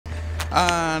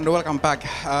And welcome back.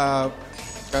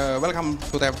 Welcome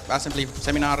to the assembly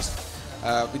seminars.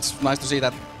 It's nice to see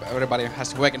that everybody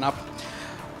has waken up.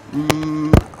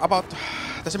 About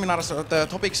the seminars, the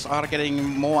topics are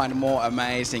getting more and more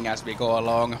amazing as we go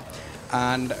along.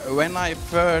 And when I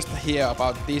first hear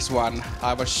about this one,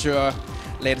 I was sure,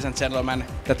 ladies and gentlemen,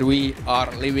 that we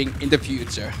are living in the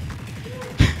future.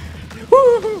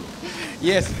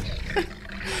 Yes.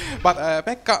 But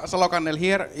Pekka Salokannel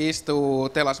here is to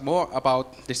tell us more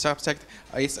about this subject.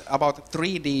 It's about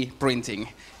 3D printing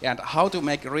and how to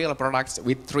make real products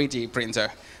with 3D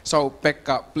printer. So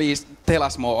Pekka, please tell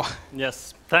us more.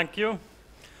 Yes, thank you.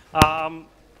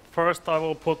 First I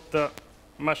will put the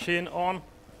machine on.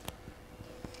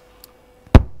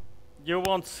 You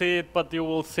won't see it, but you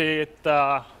will see it,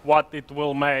 what it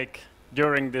will make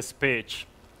during this speech.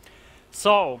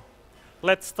 So,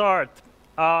 let's start.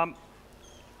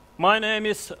 My name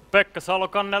is Pekka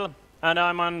Salokannel, and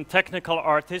I'm a technical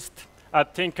artist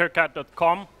at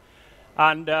Tinkercad.com.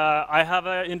 And I have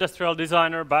an industrial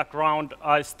designer background.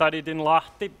 I studied in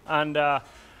Lahti, and I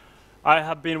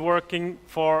have been working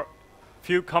for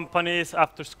few companies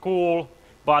after school,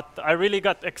 but I really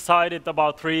got excited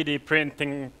about 3D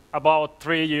printing about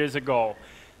 3 years ago.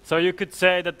 So you could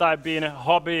say that I've been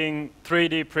hobbying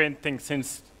 3D printing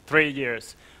since 3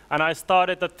 years. And I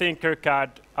started at Tinkercad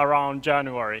around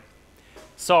January.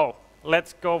 So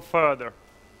let's go further.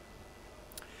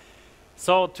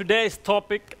 So today's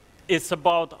topic is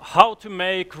about how to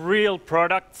make real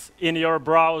products in your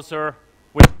browser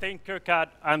with Tinkercad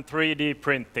and 3D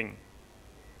printing.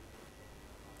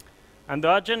 And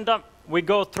the agenda, we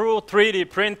go through 3D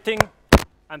printing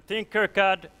and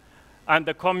Tinkercad and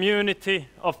the community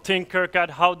of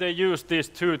Tinkercad, how they use these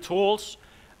two tools,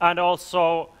 and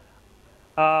also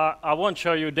I won't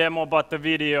show you a demo, but the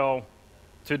video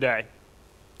today.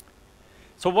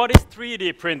 So what is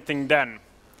 3D printing then?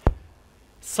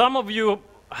 Some of you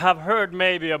have heard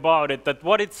maybe about it, that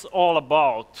what it's all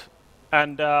about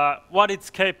and what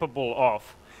it's capable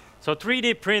of. So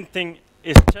 3D printing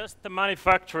is just a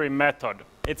manufacturing method.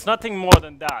 It's nothing more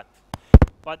than that.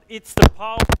 But it's the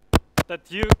power that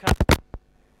you can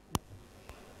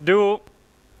do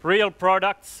real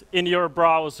products in your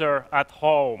browser at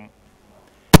home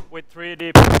with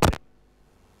 3D printing.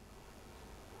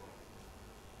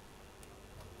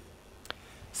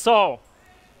 So,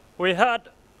 we had,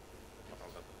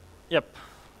 yep,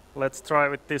 let's try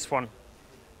with this one.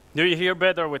 Do you hear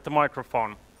better with the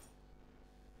microphone?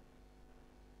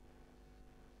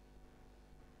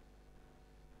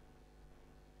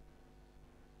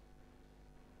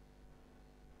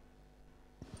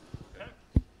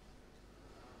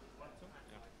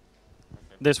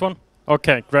 This one?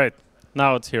 Okay, great.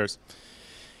 Now it's here.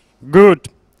 Good.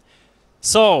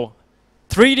 So,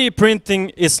 3D printing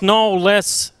is no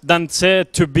less than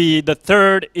said to be the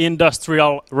third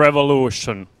industrial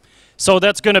revolution. So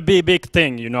that's going to be a big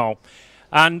thing, you know.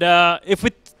 And if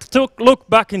we look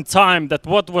back in time, that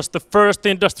what was the first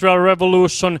industrial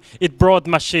revolution, it brought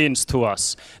machines to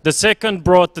us. The second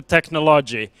brought the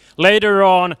technology. Later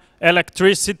on,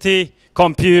 electricity,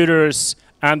 computers,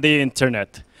 and the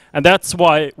internet. And that's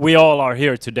why we all are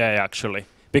here today, actually,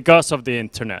 because of the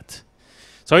internet.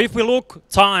 So if we look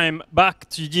time back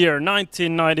to year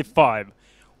 1995,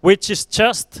 which is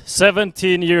just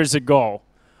 17 years ago,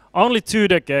 only 2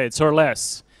 decades or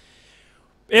less,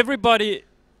 everybody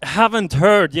haven't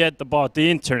heard yet about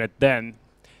the internet then.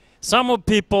 Some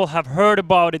people have heard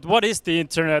about it, what is the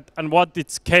internet and what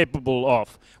it's capable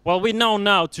of. Well, we know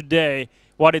now today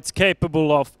what it's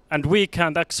capable of, and we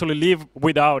can't actually live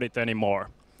without it anymore.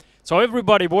 So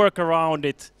everybody work around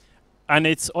it, and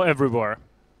it's everywhere.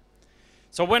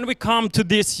 So when we come to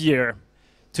this year,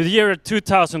 to the year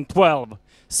 2012,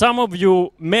 some of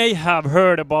you may have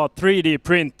heard about 3D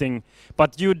printing,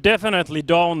 but you definitely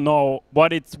don't know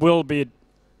what it will be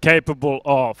capable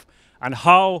of, and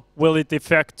how will it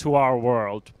affect to our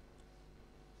world.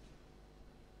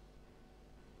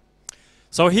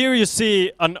 So here you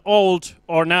see an old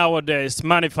or nowadays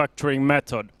manufacturing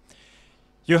method.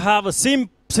 You have a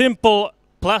simple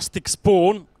plastic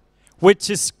spoon, which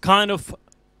is kind of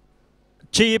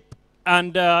cheap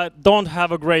and don't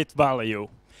have a great value.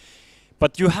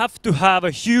 But you have to have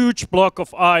a huge block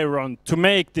of iron to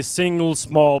make this single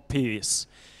small piece.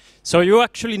 So you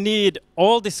actually need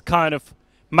all this kind of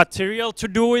material to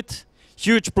do it,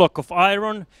 huge block of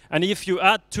iron, and if you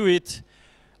add to it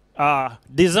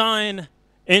design,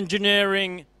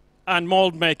 engineering, and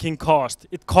mold making cost,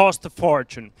 it costs a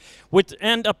fortune, which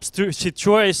ends up to a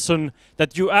situation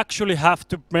that you actually have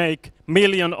to make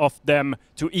millions of them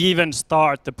to even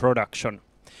start the production,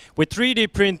 With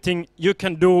 3D printing, you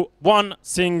can do one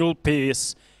single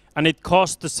piece, and it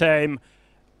costs the same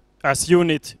as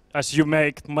unit as you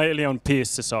make million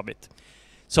pieces of it.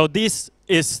 So this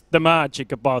is the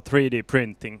magic about 3D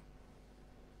printing.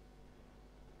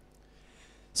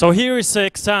 So here is an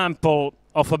example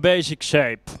of a basic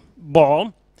shape,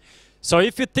 ball. So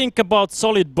if you think about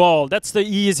solid ball, that's the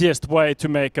easiest way to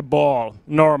make a ball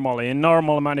normally, in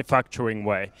normal manufacturing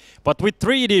way. But with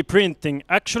 3D printing,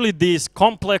 actually these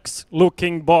complex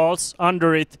looking balls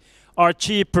under it are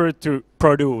cheaper to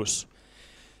produce.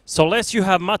 So less you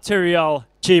have material,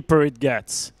 cheaper it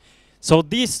gets. So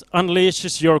this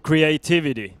unleashes your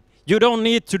creativity. You don't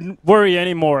need to worry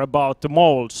anymore about the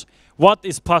molds, what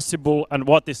is possible and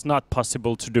what is not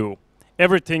possible to do.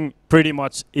 Everything pretty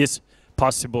much is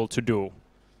possible to do.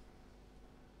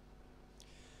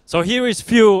 So here is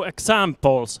few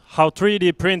examples how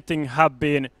 3D printing have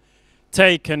been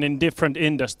taken in different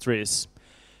industries.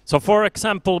 So for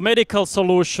example, medical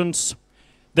solutions,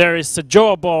 there is a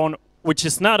jawbone, which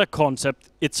is not a concept,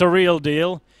 it's a real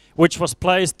deal, which was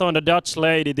placed on a Dutch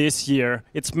lady this year.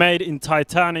 It's made in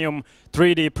titanium,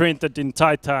 3D printed in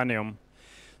titanium.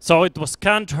 So it was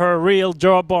scanned her real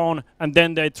jawbone, and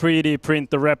then they 3D print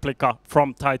the replica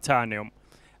from titanium.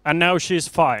 And now she's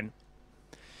fine.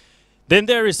 Then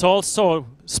there is also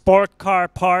sport car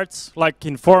parts, like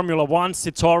in Formula 1,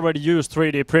 it's already used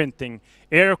 3D printing.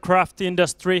 Aircraft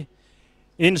industry,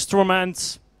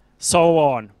 instruments, so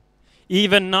on.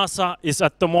 Even NASA is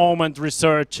at the moment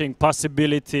researching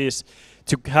possibilities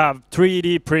to have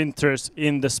 3D printers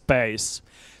in the space,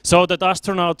 so that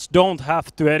astronauts don't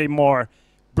have to anymore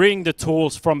bring the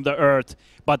tools from the Earth,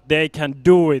 but they can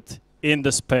do it in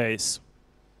the space.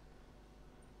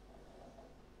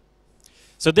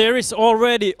 So there is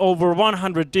already over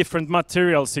 100 different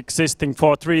materials existing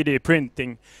for 3D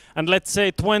printing, and let's say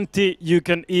 20 you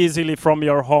can easily from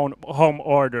your home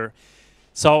order.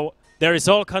 So there is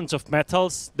all kinds of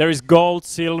metals. There is gold,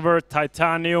 silver,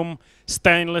 titanium,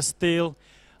 stainless steel,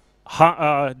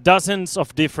 dozens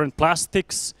of different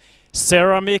plastics,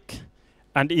 ceramic,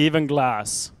 and even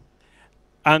glass.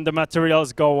 And the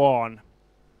materials go on.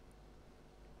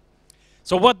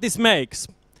 So what this makes?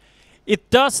 It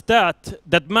does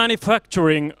that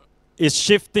manufacturing is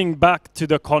shifting back to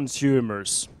the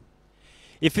consumers.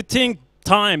 If you think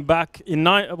time back in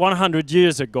 100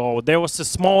 years ago, there was the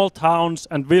small towns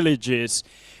and villages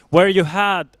where you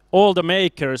had all the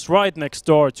makers right next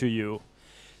door to you.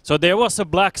 So there was a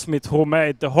blacksmith who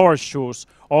made the horseshoes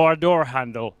or a door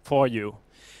handle for you.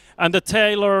 And the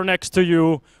tailor next to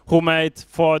you who made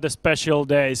for the special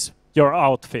days your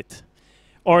outfit.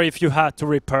 Or if you had to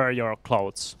repair your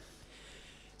clothes.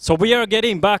 So we are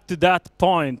getting back to that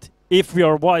point if we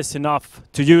are wise enough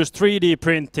to use 3D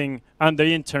printing and the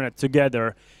internet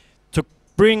together to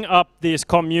bring up these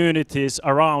communities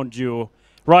around you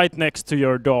right next to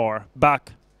your door,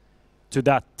 back to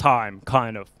that time,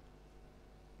 kind of.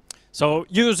 So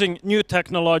using new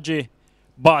technology,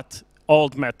 but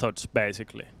old methods,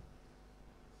 basically.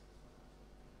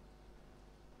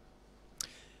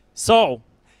 So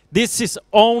this is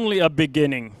only a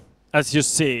beginning, as you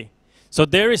see. So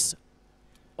there is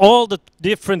all the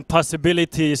different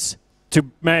possibilities to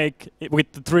make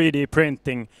with the 3D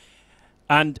printing,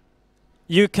 and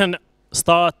you can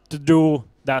start to do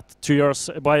that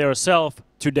by yourself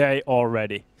today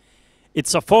already.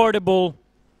 It's affordable,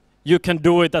 you can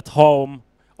do it at home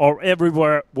or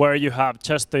everywhere where you have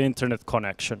just the internet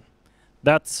connection.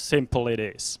 That's simple it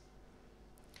is.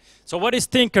 So what is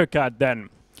Tinkercad then?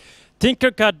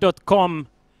 Tinkercad.com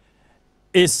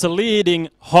is a leading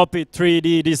hobby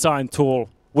 3D design tool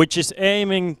which is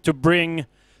aiming to bring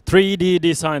 3D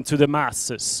design to the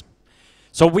masses.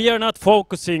 So we are not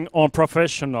focusing on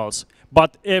professionals,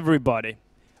 but everybody.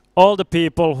 All the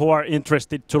people who are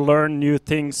interested to learn new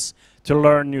things, to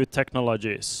learn new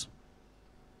technologies.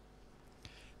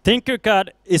 Tinkercad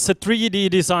is a 3D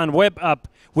design web app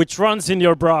which runs in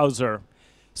your browser.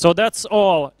 So that's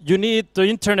all. You need the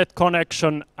internet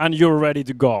connection and you're ready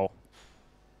to go.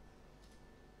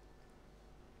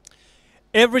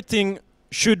 Everything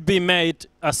should be made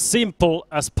as simple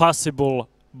as possible,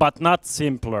 but not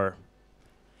simpler.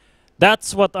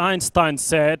 That's what Einstein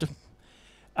said,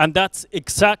 and that's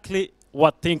exactly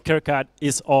what Tinkercad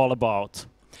is all about.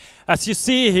 As you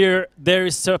see here, there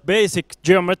is a basic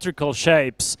geometrical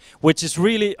shapes, which is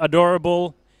really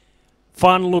adorable,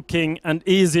 fun-looking, and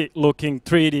easy-looking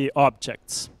 3D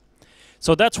objects.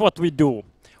 So that's what we do.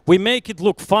 We make it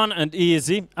look fun and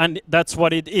easy, and that's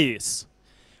what it is.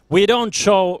 We don't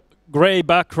show gray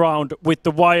background with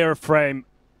the wireframe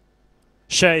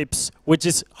shapes, which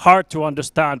is hard to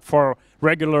understand for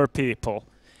regular people.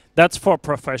 That's for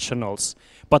professionals.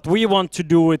 But we want to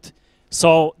do it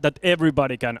so that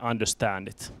everybody can understand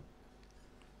it.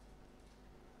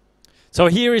 So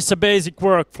here is a basic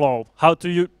workflow. How do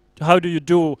you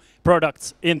do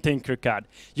products in Tinkercad?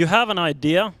 You have an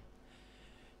idea.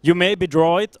 You maybe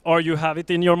draw it or you have it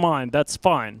in your mind. That's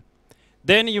fine.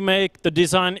 Then you make the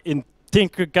design in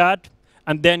Tinkercad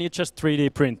and then you just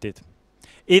 3D print it.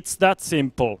 It's that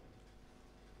simple.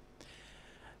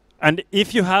 And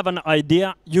if you have an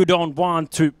idea, you don't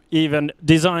want to even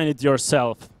design it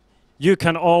yourself. You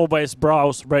can always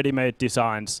browse ready-made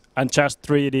designs and just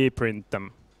 3D print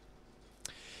them.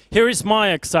 Here is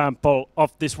my example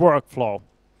of this workflow.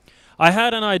 I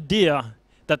had an idea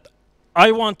that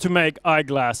I want to make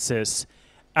eyeglasses,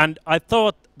 and I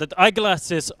thought that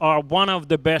eyeglasses are one of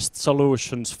the best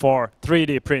solutions for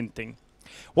 3D printing.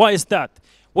 Why is that?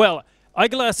 Well,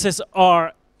 eyeglasses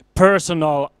are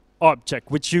personal object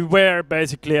which you wear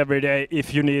basically every day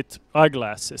if you need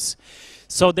eyeglasses.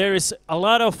 So there is a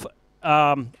lot of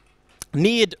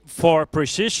need for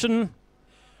precision,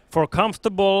 for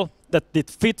comfortable, that it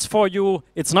fits for you.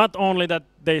 It's not only that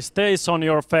they stays on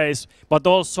your face, but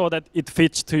also that it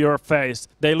fits to your face.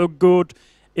 They look good,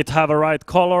 it have a right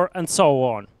color, and so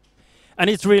on. And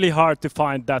it's really hard to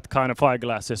find that kind of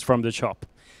eyeglasses from the shop.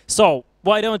 So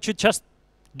why don't you just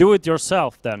do it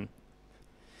yourself then?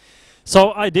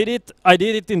 So I did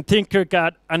it in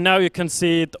Tinkercad, and now you can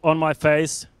see it on my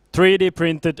face, 3D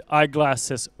printed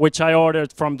eyeglasses, which I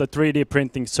ordered from the 3D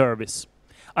printing service.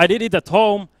 I did it at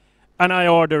home, and I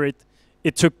ordered it.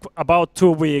 It took about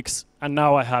 2 weeks, and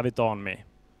now I have it on me.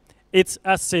 It's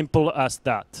as simple as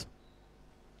that.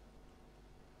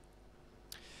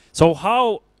 So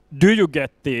how do you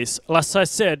get these? As I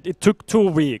said, it took 2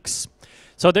 weeks.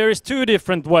 So there is 2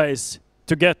 different ways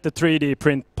to get the 3D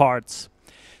print parts.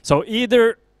 So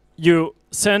either you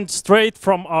send straight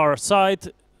from our site,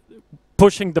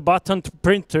 pushing the button to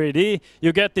print 3D,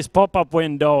 you get this pop-up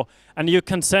window, and you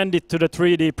can send it to the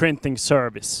 3D printing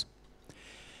service.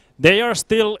 They are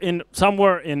still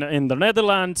somewhere in the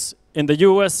Netherlands, in the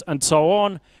US, and so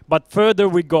on, but further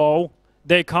we go,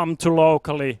 they come to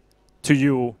locally to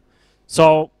you.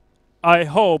 So I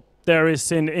hope there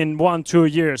is in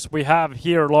 1-2 years, we have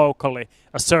here locally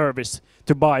a service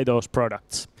to buy those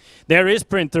products. There is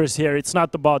printers here, it's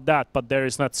not about that, but there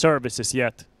is not services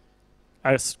yet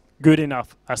as good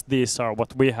enough as these are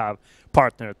what we have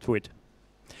partnered with.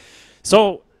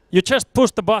 So you just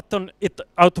push the button, it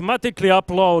automatically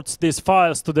uploads these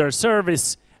files to their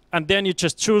service, and then you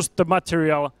just choose the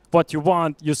material, what you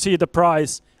want, you see the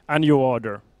price, and you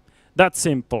order. That's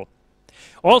simple.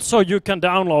 Also, you can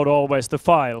download always the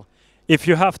file. If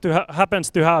you have to happens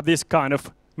to have this kind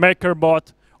of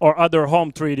MakerBot or other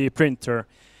home 3D printer,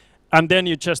 and then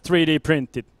you just 3D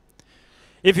print it.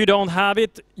 If you don't have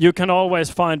it, you can always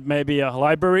find maybe a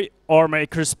library or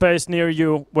makerspace near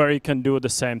you where you can do the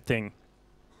same thing.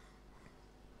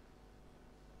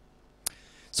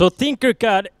 So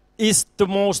Tinkercad is the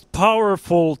most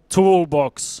powerful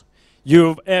toolbox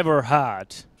you've ever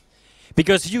had,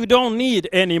 because you don't need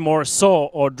any more saw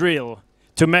or drill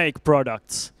to make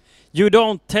products. You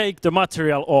don't take the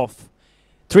material off.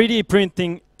 3D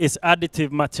printing is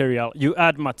additive material. You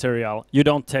add material, you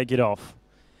don't take it off.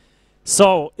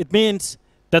 So it means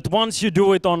that once you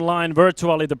do it online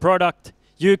virtually, the product,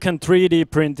 you can 3D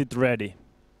print it ready.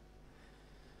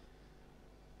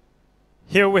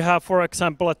 Here we have, for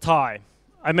example, a tie.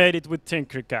 I made it with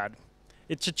Tinkercad.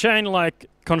 It's a chain-like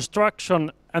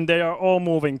construction, and they are all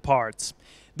moving parts.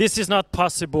 This is not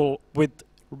possible with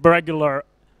regular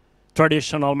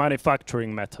traditional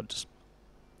manufacturing methods.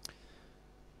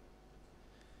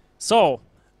 So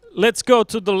let's go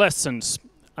to the lessons.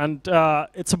 And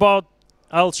it's about,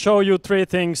 I'll show you 3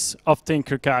 things of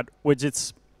Tinkercad, which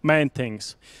is main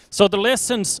things. So the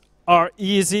lessons are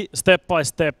easy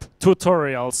step-by-step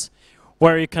tutorials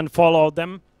where you can follow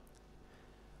them.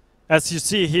 As you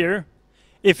see here,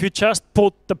 if you just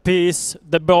put the piece,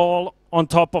 the ball, on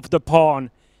top of the pawn,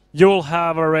 you'll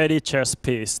have a ready chess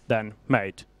piece then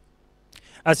made.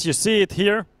 As you see it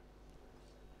here,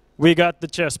 we got the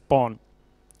chess pawn.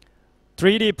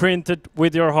 3D printed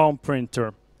with your home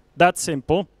printer. That's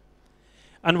simple.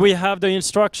 And we have the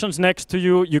instructions next to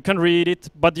you. You can read it,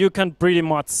 but you can pretty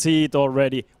much see it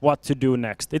already what to do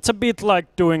next. It's a bit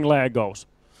like doing Legos.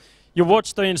 You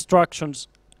watch the instructions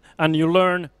and you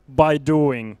learn by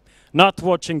doing, not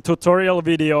watching tutorial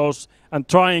videos and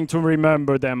trying to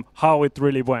remember them how it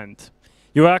really went.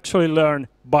 You actually learn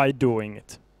by doing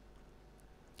it.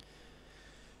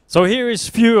 So here is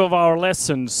few of our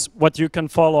lessons, what you can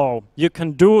follow. You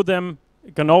can do them,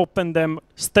 you can open them,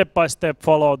 step by step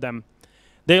follow them.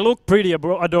 They look pretty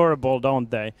adorable, don't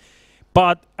they?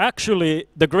 But actually,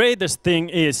 the greatest thing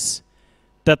is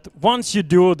that once you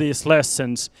do these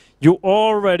lessons, you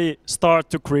already start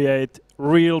to create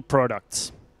real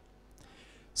products.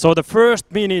 So the first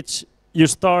minute you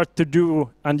start to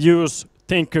do and use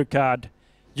Tinkercad,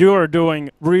 you are doing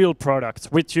real products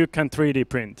which you can 3D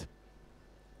print.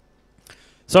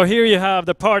 So here you have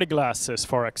the party glasses,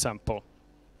 for example.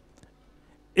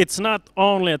 It's not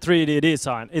only a 3D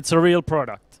design, it's a real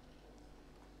product.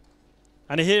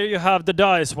 And here you have the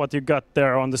dice, what you got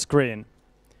there on the screen.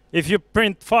 If you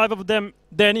print 5 of them,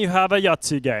 then you have a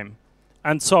Yahtzee game,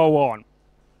 and so on.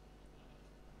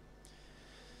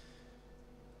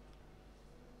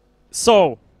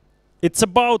 So, it's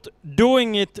about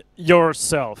doing it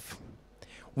yourself.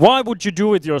 Why would you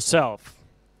do it yourself?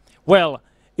 Well,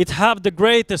 it have the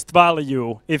greatest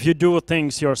value if you do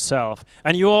things yourself,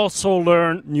 and you also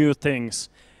learn new things,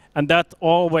 and that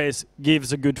always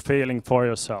gives a good feeling for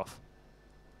yourself.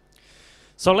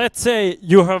 So let's say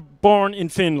you have born in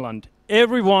Finland.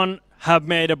 Everyone have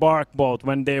made a bark boat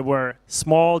when they were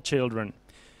small children.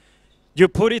 You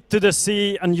put it to the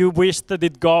sea and you wish that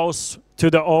it goes to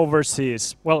the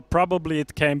overseas. Well, probably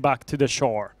it came back to the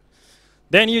shore.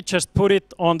 Then you just put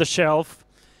it on the shelf.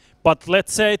 But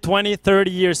let's say 20,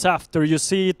 30 years after you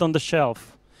see it on the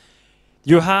shelf,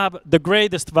 you have the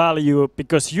greatest value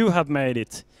because you have made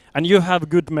it and you have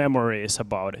good memories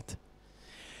about it.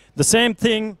 The same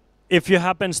thing if you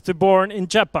happens to born in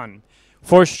Japan.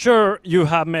 For sure you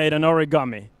have made an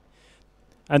origami.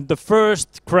 And the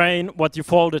first crane, what you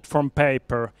folded from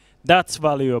paper, that's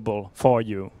valuable for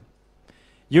you.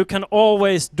 You can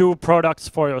always do products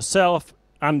for yourself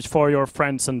and for your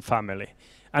friends and family.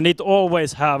 And it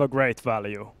always have a great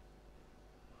value.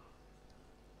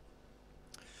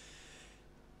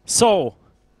 So,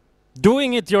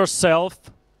 doing it yourself,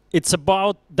 it's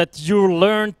about that you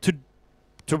learn to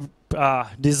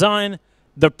design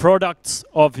the products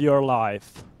of your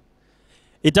life.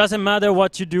 It doesn't matter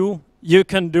what you do. You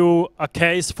can do a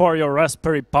case for your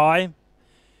Raspberry Pi.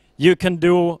 You can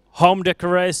do home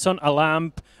decoration, a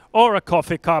lamp, or a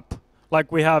coffee cup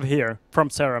like we have here from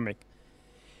ceramic.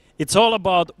 It's all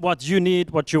about what you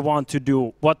need, what you want to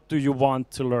do, what do you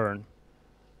want to learn.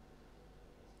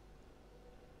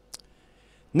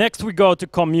 Next we go to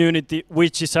community,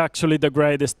 which is actually the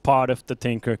greatest part of the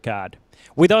Tinkercad.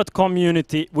 Without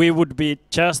community, we would be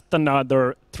just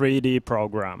another 3D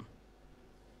program.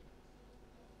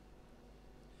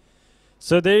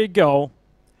 So there you go.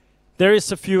 There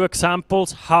is a few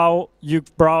examples how you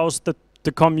browse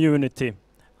the community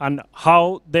and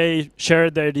how they share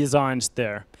their designs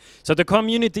there. So the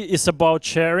community is about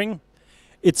sharing,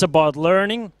 it's about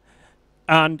learning,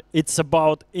 and it's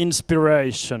about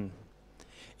inspiration.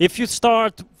 If you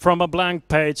start from a blank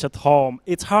page at home,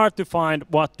 it's hard to find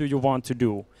what do you want to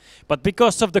do. But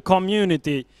because of the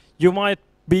community, you might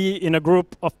be in a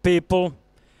group of people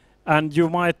and you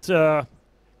might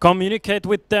communicate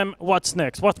with them, what's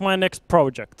next, what's my next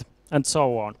project, and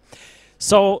so on.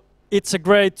 So it's a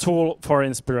great tool for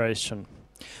inspiration.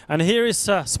 And here is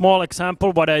a small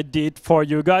example what I did for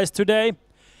you guys today,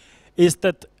 is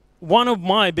that one of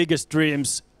my biggest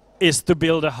dreams is to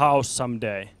build a house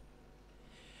someday.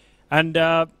 And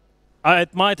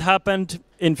it might happen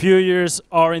in few years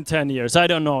or in 10 years, I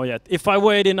don't know yet. If I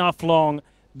wait enough long,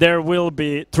 there will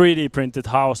be 3D printed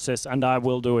houses and I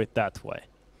will do it that way.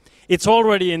 It's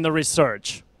already in the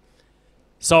research.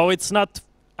 So it's not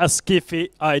a skiffy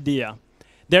idea.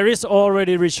 There is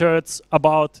already research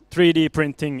about 3D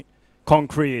printing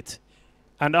concrete,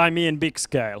 and I mean big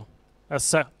scale,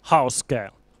 as a house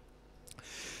scale.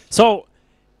 So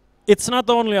it's not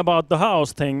only about the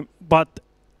house thing, but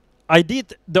I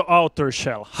did the outer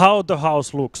shell, how the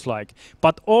house looks like.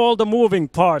 But all the moving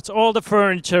parts, all the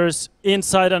furnitures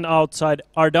inside and outside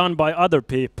are done by other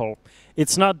people.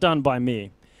 It's not done by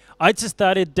me. I just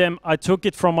added them, I took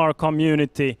it from our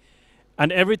community,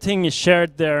 and everything is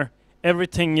shared there.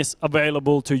 Everything is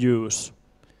available to use.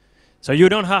 So you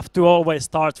don't have to always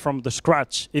start from the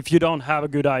scratch if you don't have a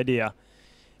good idea.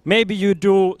 Maybe you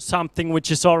do something which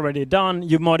is already done,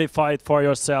 you modify it for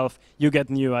yourself, you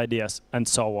get new ideas, and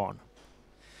so on.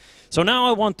 So now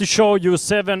I want to show you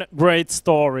 7 great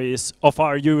stories of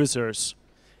our users,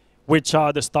 which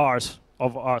are the stars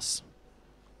of us.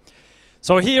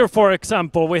 So here, for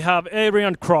example, we have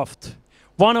Adrian Croft,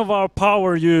 one of our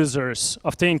power users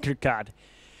of Tinkercad.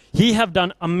 He have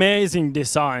done amazing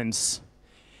designs,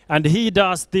 and he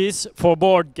does this for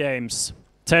board games,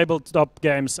 tabletop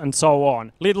games, and so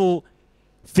on. Little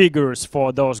figures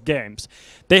for those games.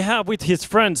 They have, with his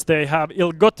friends, they have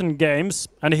Ill-Gotten Games,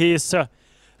 and he is a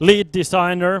lead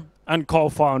designer and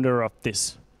co-founder of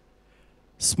this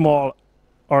small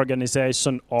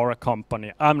organization or a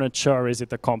company. I'm not sure is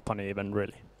it a company even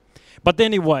really. But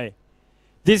anyway,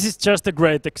 this is just a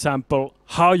great example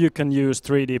how you can use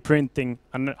 3D printing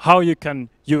and how you can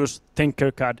use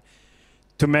Tinkercad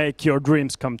to make your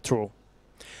dreams come true.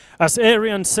 As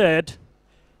Arian said,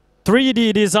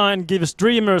 3D design gives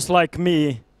dreamers like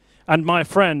me and my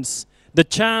friends the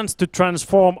chance to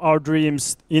transform our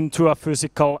dreams into a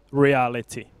physical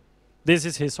reality. This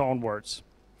is his own words.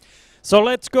 So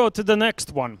let's go to the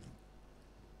next one.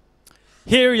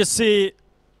 Here you see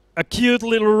a cute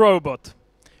little robot,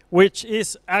 which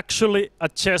is actually a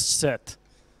chess set.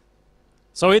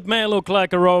 So it may look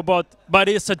like a robot, but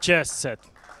it's a chess set.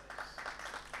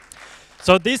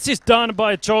 So this is done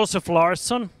by Joseph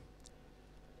Larsson.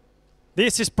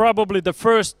 This is probably the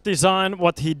first design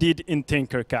what he did in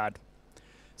Tinkercad.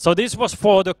 So this was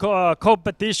for the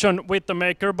competition with the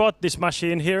MakerBot, this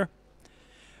machine here.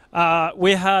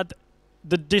 We had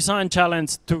the design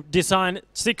challenge to design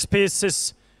 6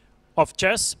 pieces of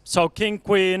chess. So king,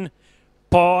 queen,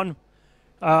 pawn,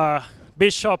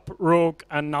 bishop, rook,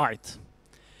 and knight.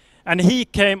 And he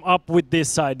came up with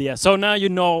this idea. So now you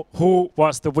know who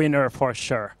was the winner for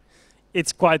sure.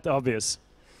 It's quite obvious.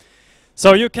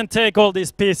 So you can take all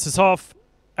these pieces off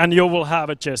and you will have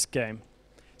a chess game.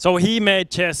 So he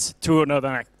made chess to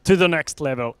the next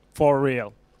level for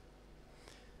real.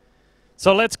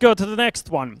 So let's go to the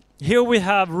next one. Here we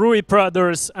have Rui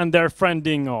brothers and their friend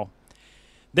Dingo.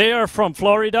 They are from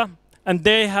Florida and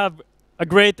they have a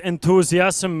great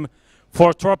enthusiasm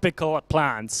for tropical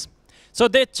plants. So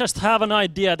they just have an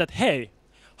idea that, hey,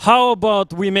 how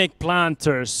about we make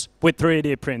planters with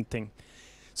 3D printing?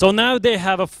 So now they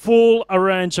have a full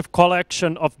range of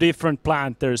collection of different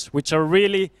planters, which are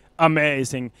really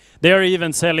amazing. They are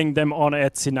even selling them on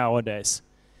Etsy nowadays.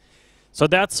 So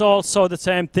that's also the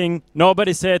same thing.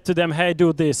 Nobody said to them, hey,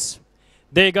 do this.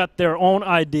 They got their own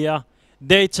idea.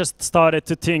 They just started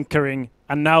to tinkering,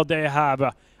 and now they have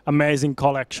an amazing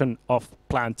collection of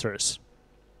planters.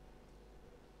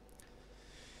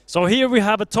 So here we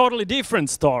have a totally different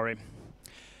story.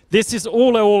 This is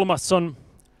Ole Ulmason,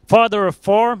 father of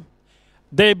 4.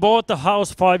 They bought the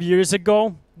house 5 years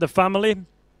ago, the family,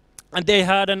 and they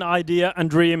had an idea and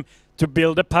dream to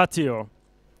build a patio.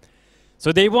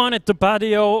 So they wanted the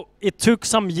patio. It took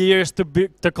some years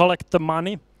to collect the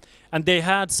money, and they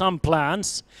had some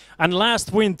plans. And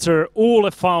last winter, Ole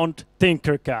found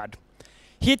Tinkercad.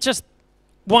 He just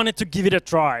wanted to give it a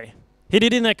try. He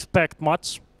didn't expect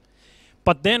much.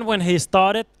 But then when he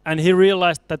started and he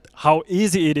realized that how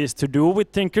easy it is to do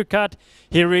with Tinkercad,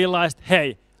 he realized,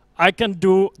 hey, I can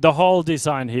do the whole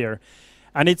design here.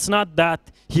 And it's not that.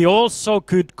 He also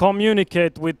could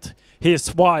communicate with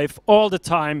his wife all the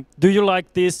time. Do you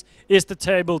like this? Is the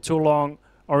table too long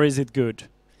or is it good?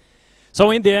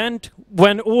 So in the end,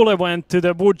 when Ole went to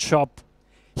the wood shop,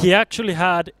 he actually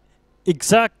had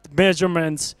exact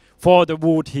measurements for the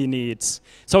wood he needs.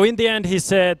 So in the end, he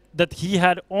said that he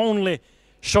had only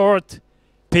short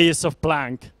piece of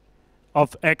plank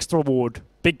of extra wood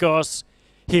because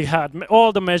he had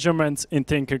all the measurements in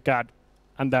Tinkercad,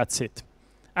 and that's it.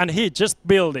 And he just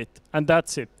built it, and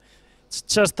that's it. It's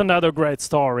just another great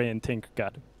story in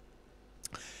Tinkercad.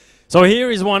 So here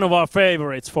is one of our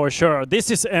favorites for sure.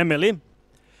 This is Emily.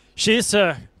 She's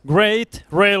a great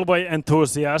railway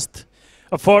enthusiast,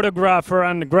 a photographer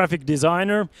and a graphic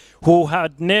designer who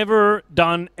had never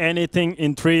done anything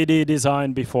in 3D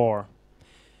design before.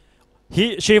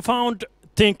 She found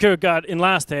Tinkercad in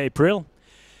last April,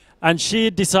 and she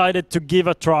decided to give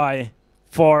a try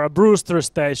for a Brewster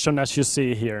station, as you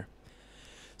see here.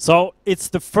 So it's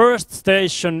the first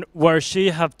station where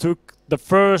she have took the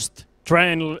first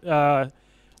train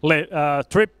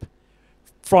trip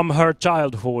from her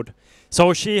childhood.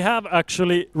 So she have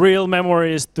actually real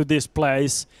memories to this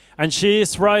place, and she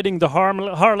is riding the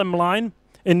Harlem Line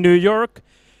in New York,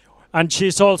 and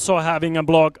she's also having a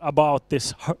blog about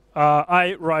this,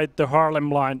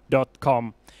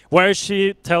 iWriteTheHarlemLine.com, where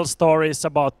she tells stories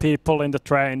about people in the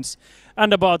trains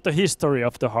and about the history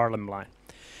of the Harlem Line.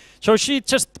 So she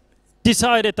just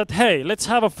decided that, hey, let's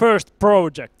have a first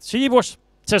project. She was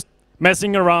just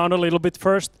messing around a little bit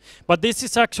first, but this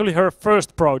is actually her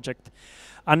first project.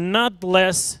 And not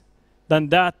less than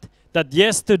that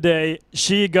yesterday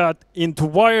she got into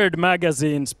Wired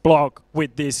magazine's blog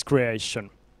with this creation.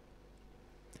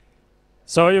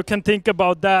 So you can think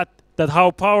about that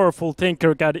how powerful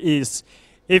Tinkercad is.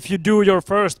 If you do your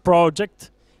first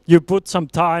project, you put some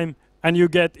time and you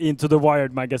get into the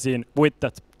Wired magazine with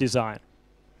that design.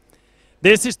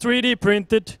 This is 3D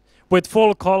printed with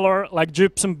full color, like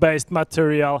gypsum-based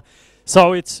material.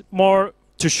 So it's more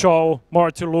to show, more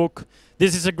to look.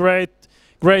 This is a great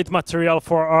great material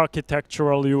for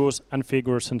architectural use and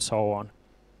figures and so on.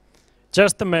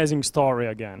 Just amazing story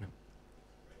again.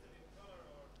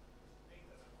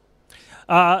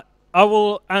 I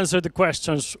will answer the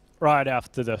questions right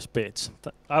after the speech.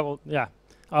 I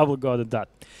will go to that.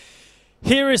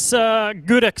 Here is a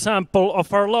good example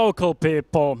of our local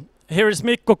people. Here is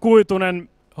Mikko Kuitunen,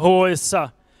 who is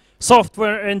a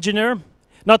software engineer,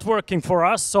 not working for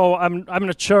us, so I'm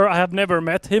not sure, I have never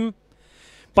met him.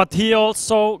 But he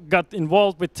also got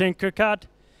involved with Tinkercad.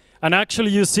 And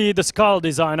actually you see the skull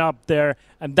design up there,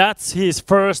 and that's his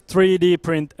first 3D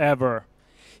print ever.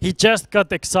 He just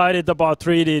got excited about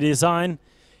 3D design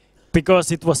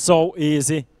because it was so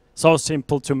easy, so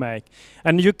simple to make.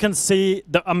 And you can see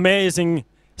the amazing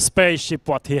spaceship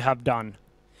what he have done.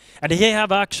 And he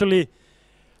have actually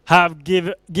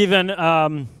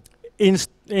given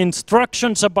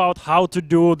instructions about how to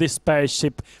do this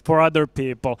spaceship for other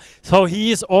people. So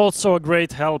he is also a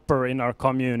great helper in our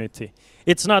community.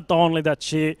 It's not only that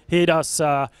he does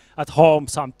at home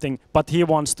something, but he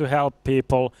wants to help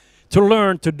people to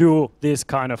learn to do these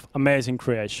kind of amazing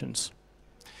creations.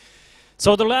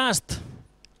 So the last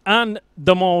and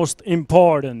the most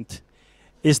important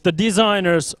is the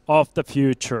designers of the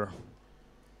future.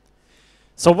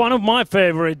 So one of my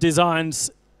favorite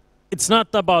designs, it's not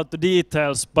about the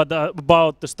details, but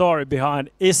about the story behind,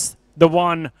 is the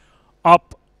one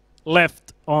up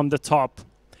left on the top.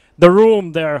 The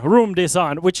room there, room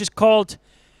design, which is called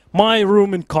My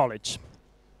Room in College.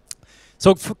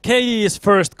 So Katie's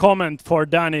first comment for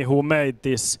Danny, who made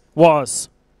this, was,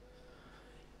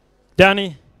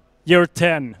 Danny, you're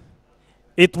 10.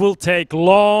 It will take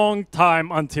long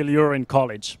time until you're in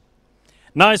college.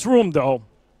 Nice room though.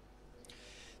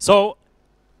 So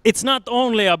it's not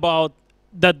only about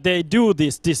that they do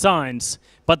these designs,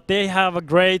 but they have a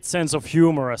great sense of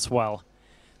humor as well.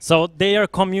 So they are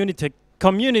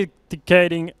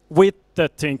communicating with the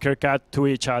Tinkercad to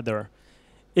each other.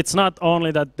 It's not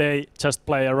only that they just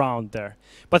play around there.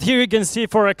 But here you can see,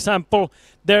 for example,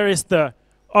 there is the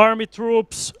army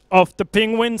troops of the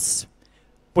penguins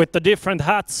with the different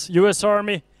hats, US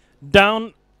Army.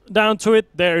 Down to it,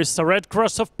 there is a Red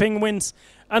Cross of penguins,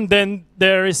 and then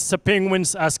there is the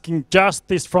penguins asking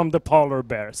justice from the polar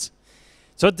bears.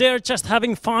 So they're just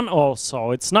having fun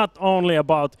also. It's not only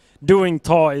about doing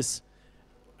toys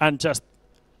and just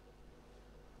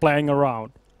playing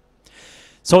around.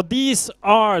 So these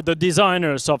are the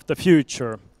designers of the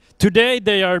future. Today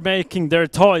they are making their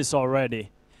toys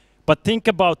already. But think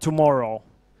about tomorrow.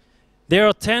 They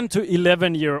are 10 to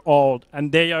 11-year-old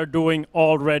and they are doing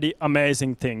already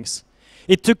amazing things.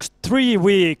 It took 3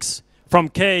 weeks from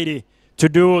Katie to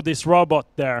do this robot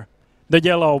there, the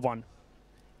yellow one.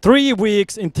 3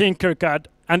 weeks in Tinkercad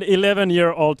and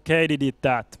 11-year-old Katie did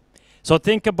that. So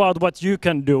think about what you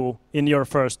can do in your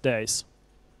first days.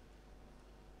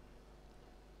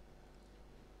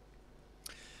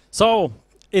 So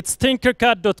it's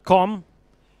tinkercad.com.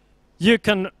 You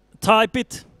can type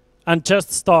it and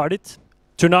just start it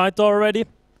tonight already.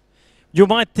 You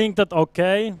might think that,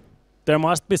 okay, there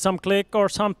must be some click or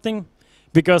something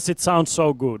because it sounds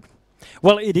so good.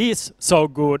 Well, it is so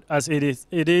good as it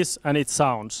is and it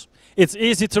sounds. It's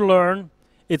easy to learn,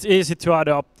 it's easy to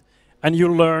adopt, and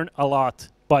you learn a lot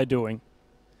by doing.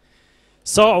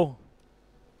 So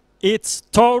it's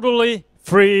totally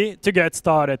free to get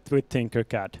started with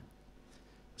Tinkercad.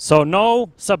 So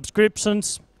no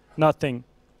subscriptions, nothing.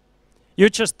 You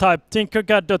just type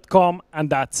tinkercad.com and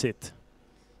that's it.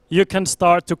 You can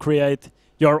start to create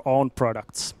your own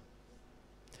products.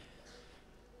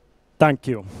 Thank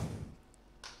you.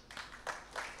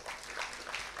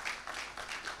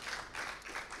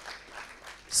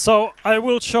 So I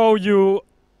will show you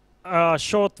a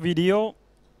short video.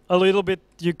 A little bit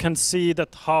you can see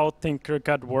that how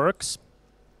Tinkercad works.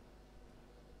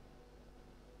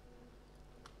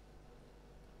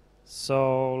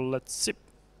 So let's see.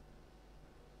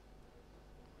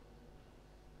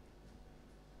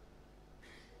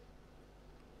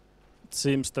 It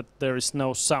seems that there is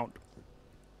no sound.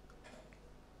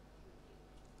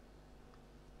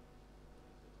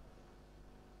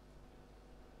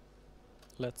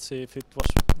 Let's see if it was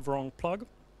wrong plug.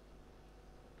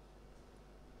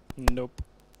 Nope.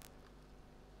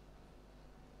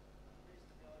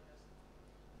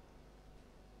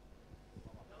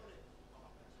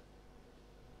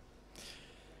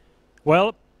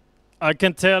 Well, I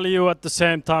can tell you at the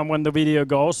same time when the video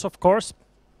goes, of course.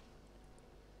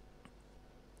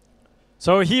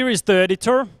 So here is the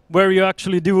editor where you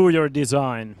actually do your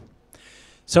design.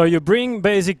 So you bring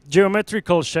basic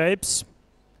geometrical shapes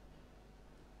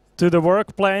to the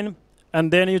work plane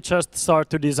and then you just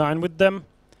start to design with them.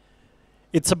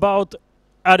 it's about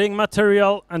adding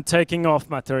material and taking off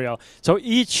material. So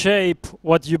each shape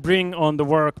what you bring on the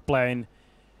work plane,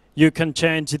 you can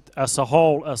change it as a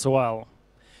whole as well.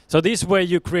 So this way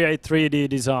you create 3D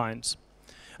designs.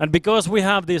 And because we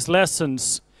have these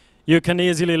lessons, you can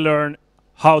easily learn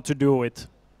how to do it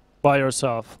by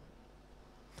yourself.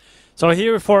 So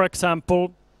here, for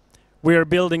example, we are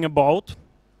building a boat.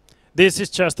 This is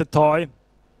just a toy,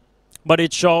 but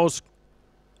it shows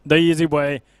the easy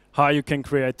way how you can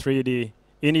create 3D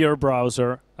in your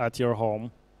browser at your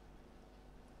home.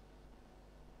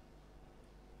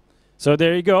 So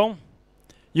there you go.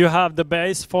 You have the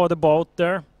base for the boat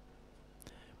there,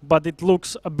 but it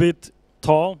looks a bit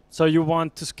tall, so you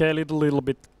want to scale it a little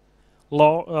bit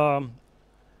low,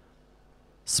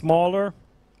 smaller,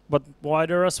 but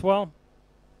wider as well.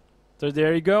 So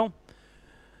there you go.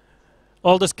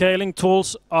 All the scaling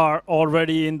tools are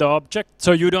already in the object,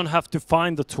 so you don't have to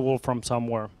find the tool from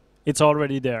somewhere. It's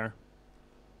already there.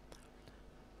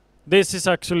 This is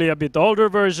actually a bit older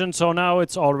version, so now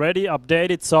it's already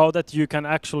updated so that you can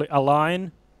actually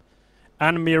align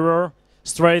and mirror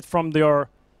straight from your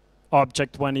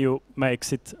object when you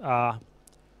makes it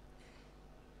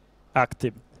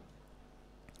active.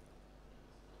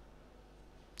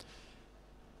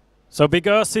 So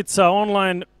because it's an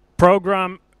online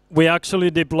program, we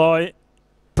actually deploy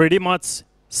pretty much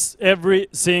every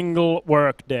single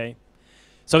workday.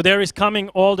 So there is coming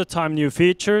all the time new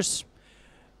features.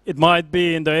 It might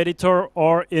be in the editor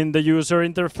or in the user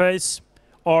interface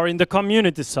or in the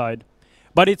community side.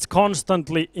 But it's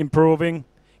constantly improving,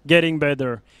 getting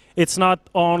better. It's not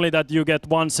only that you get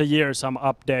once a year some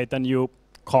update and you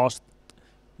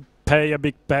pay a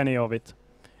big penny of it.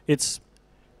 It's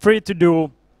free to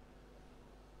do,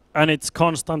 and it's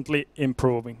constantly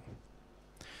improving.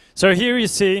 So here you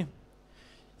see,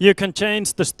 you can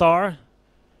change the star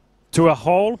to a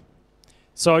hole.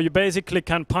 So you basically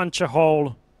can punch a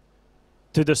hole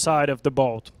to the side of the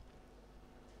boat.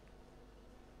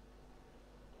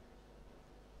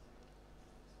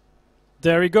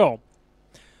 There you go.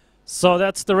 So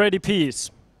that's the ready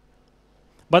piece.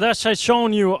 But as I've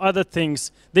shown you other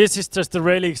things, this is just a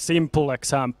really simple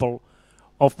example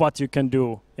of what you can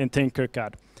do in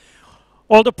Tinkercad.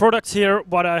 All the products here,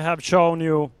 what I have shown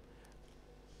you,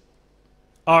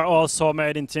 are also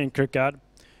made in Tinkercad.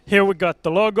 Here we got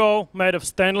the logo made of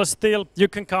stainless steel. You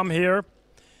can come here,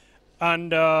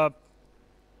 and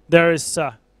there is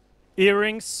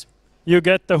earrings. You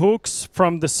get the hooks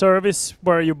from the service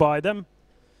where you buy them.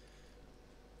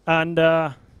 And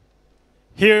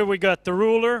here we got the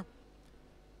ruler,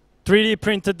 3D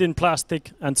printed in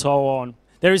plastic, and so on.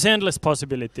 There is endless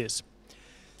possibilities.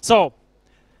 So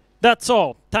that's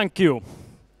all. Thank you.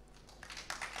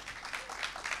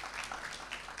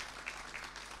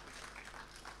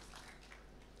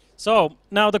 So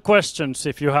now the questions,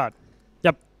 if you had.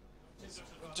 Yep.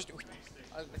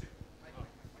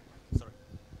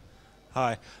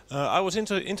 Hi. I was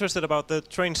interested about the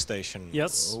train station.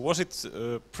 Yes. Was it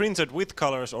printed with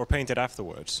colors or painted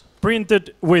afterwards?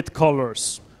 Printed with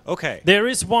colors. Okay. There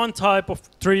is one type of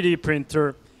 3D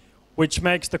printer which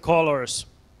makes the colors.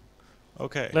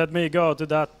 Okay. Let me go to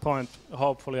that point.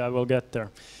 Hopefully I will get there.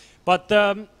 But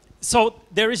so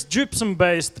there is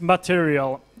gypsum-based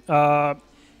material.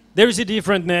 There is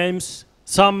different names.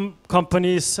 Some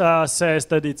companies says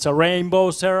that it's a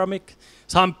rainbow ceramic.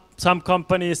 Some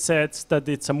companies says that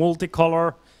it's a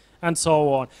multicolor, and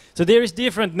so on. So there is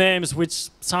different names, which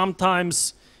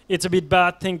sometimes it's a bit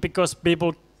bad thing because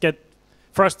people get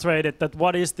frustrated that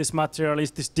what is this material?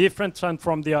 Is this different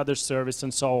from the other service,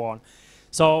 and so on.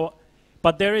 So,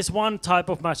 but there is one type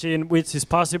of machine which is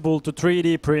possible to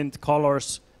 3D print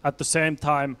colors at the same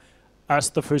time as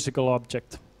the physical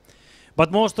object.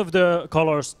 But most of the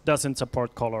colors doesn't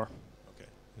support color. Okay.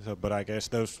 So, but I guess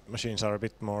those machines are a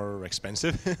bit more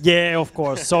expensive. Yeah, of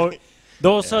course. So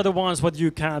those are the ones what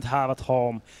you can't have at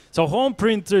home. So home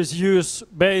printers use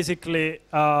basically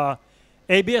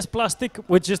ABS plastic,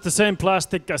 which is the same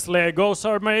plastic as Legos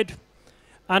are made,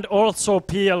 and also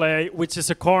PLA, which is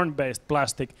a corn-based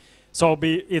plastic. So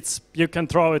you can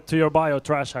throw it to your bio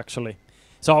trash actually.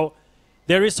 So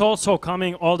there is also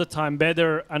coming all the time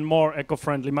better and more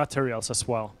eco-friendly materials as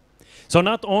well. So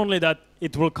not only that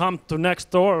it will come to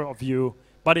next door of you,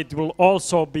 but it will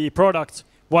also be products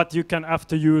what you can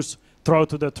after use throw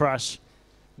to the trash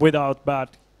without bad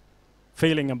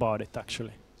feeling about it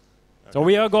actually. Okay. So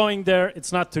we are going there.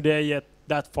 It's not today yet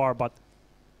that far, but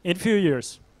in a few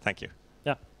years. Thank you.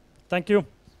 Yeah, thank you.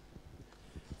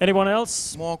 Anyone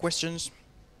else? More questions?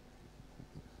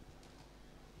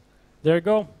 There you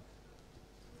go.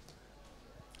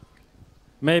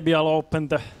 Maybe I'll open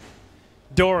the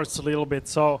doors a little bit.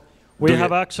 So we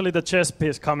have actually the chess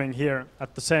piece coming here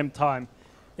at the same time.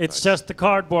 It's just the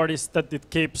cardboard is that it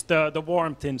keeps the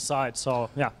warmth inside. So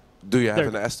yeah. Do you have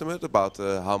an estimate about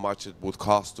how much it would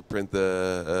cost to print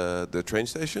the train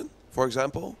station, for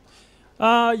example?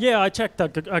 Yeah, I checked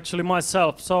that actually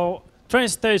myself. So train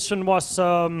station was,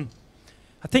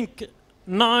 I think,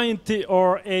 90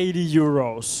 or 80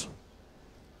 euros.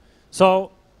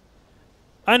 So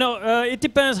I know it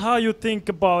depends how you think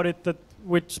about it, that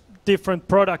with different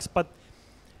products, but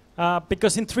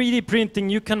because in 3D printing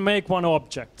you can make one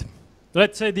object.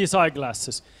 Let's say these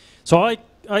eyeglasses. So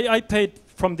I paid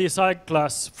from these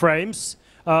eyeglass frames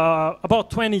about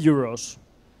 20 euros.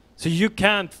 So you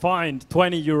can't find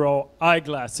 20 euro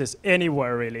eyeglasses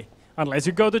anywhere really, unless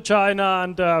you go to China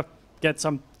and get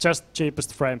some just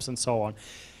cheapest frames and so on.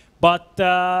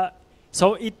 But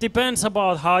so it depends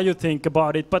about how you think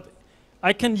about it, but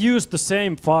I can use the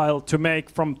same file to make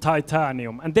from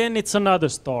titanium, and then it's another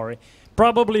story.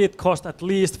 Probably it cost at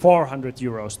least 400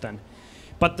 euros then.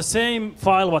 But the same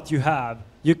file what you have,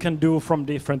 you can do from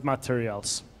different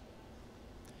materials.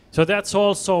 So that's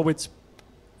also which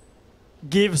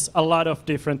gives a lot of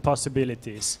different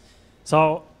possibilities.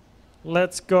 So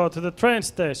let's go to the train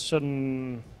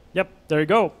station. Yep, there you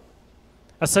go.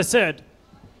 As I said,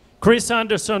 Chris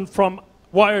Anderson from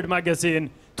Wired magazine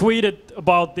tweeted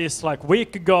about this like a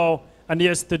week ago, and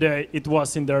yesterday it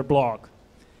was in their blog.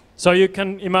 So you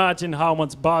can imagine how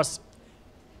much buzz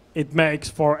it makes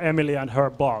for Emily and her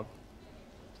blog.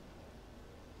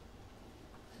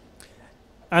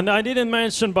 And I didn't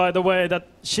mention, by the way, that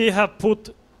she have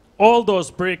put all those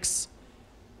bricks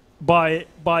by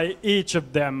each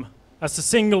of them as a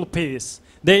single piece.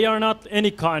 They are not any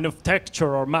kind of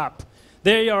texture or map.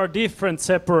 They are different,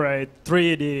 separate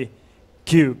 3D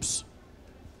cubes.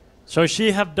 So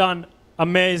she have done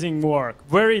amazing work,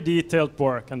 very detailed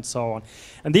work and so on.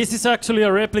 And this is actually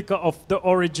a replica of the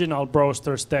original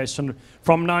Brewster station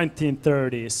from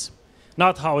 1930s.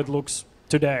 Not how it looks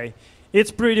today.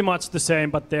 It's pretty much the same,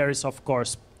 but there is, of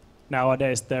course,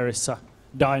 nowadays there is a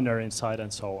diner inside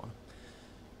and so on.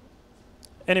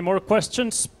 Any more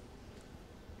questions?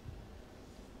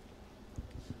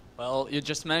 Well, you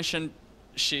just mentioned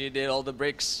she did all the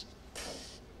bricks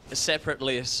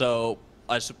separately, so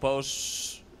I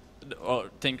suppose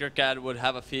Tinkercad would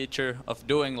have a feature of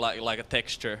doing like a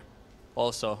texture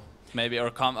also, maybe,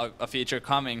 or a feature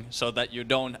coming so that you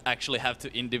don't actually have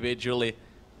to individually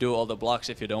do all the blocks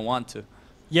if you don't want to.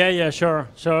 Yeah, sure.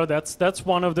 So that's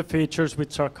one of the features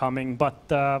which are coming, but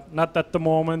not at the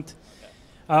moment.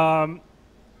 Yeah.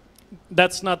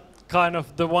 That's not kind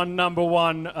of the number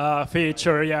one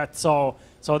feature yet, so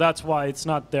that's why it's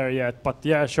not there yet. But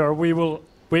yeah, sure, we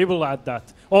will add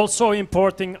that. Also,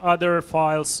 importing other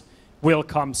files will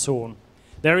come soon.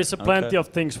 There is plenty of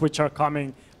things which are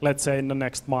coming, let's say, in the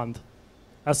next month.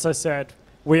 As I said,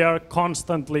 we are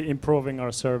constantly improving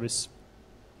our service.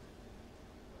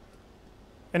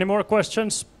 Any more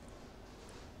questions?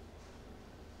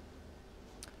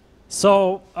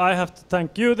 So I have to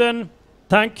thank you then.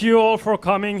 Thank you all for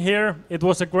coming here. It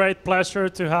was a great pleasure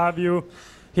to have you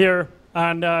here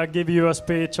and give you a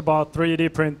speech about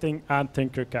 3D printing and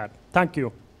Tinkercad. Thank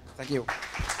you. Thank you. You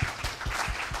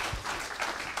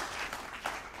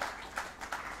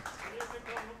can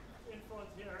come in front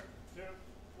here to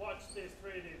watch this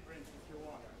 3D print if you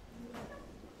want.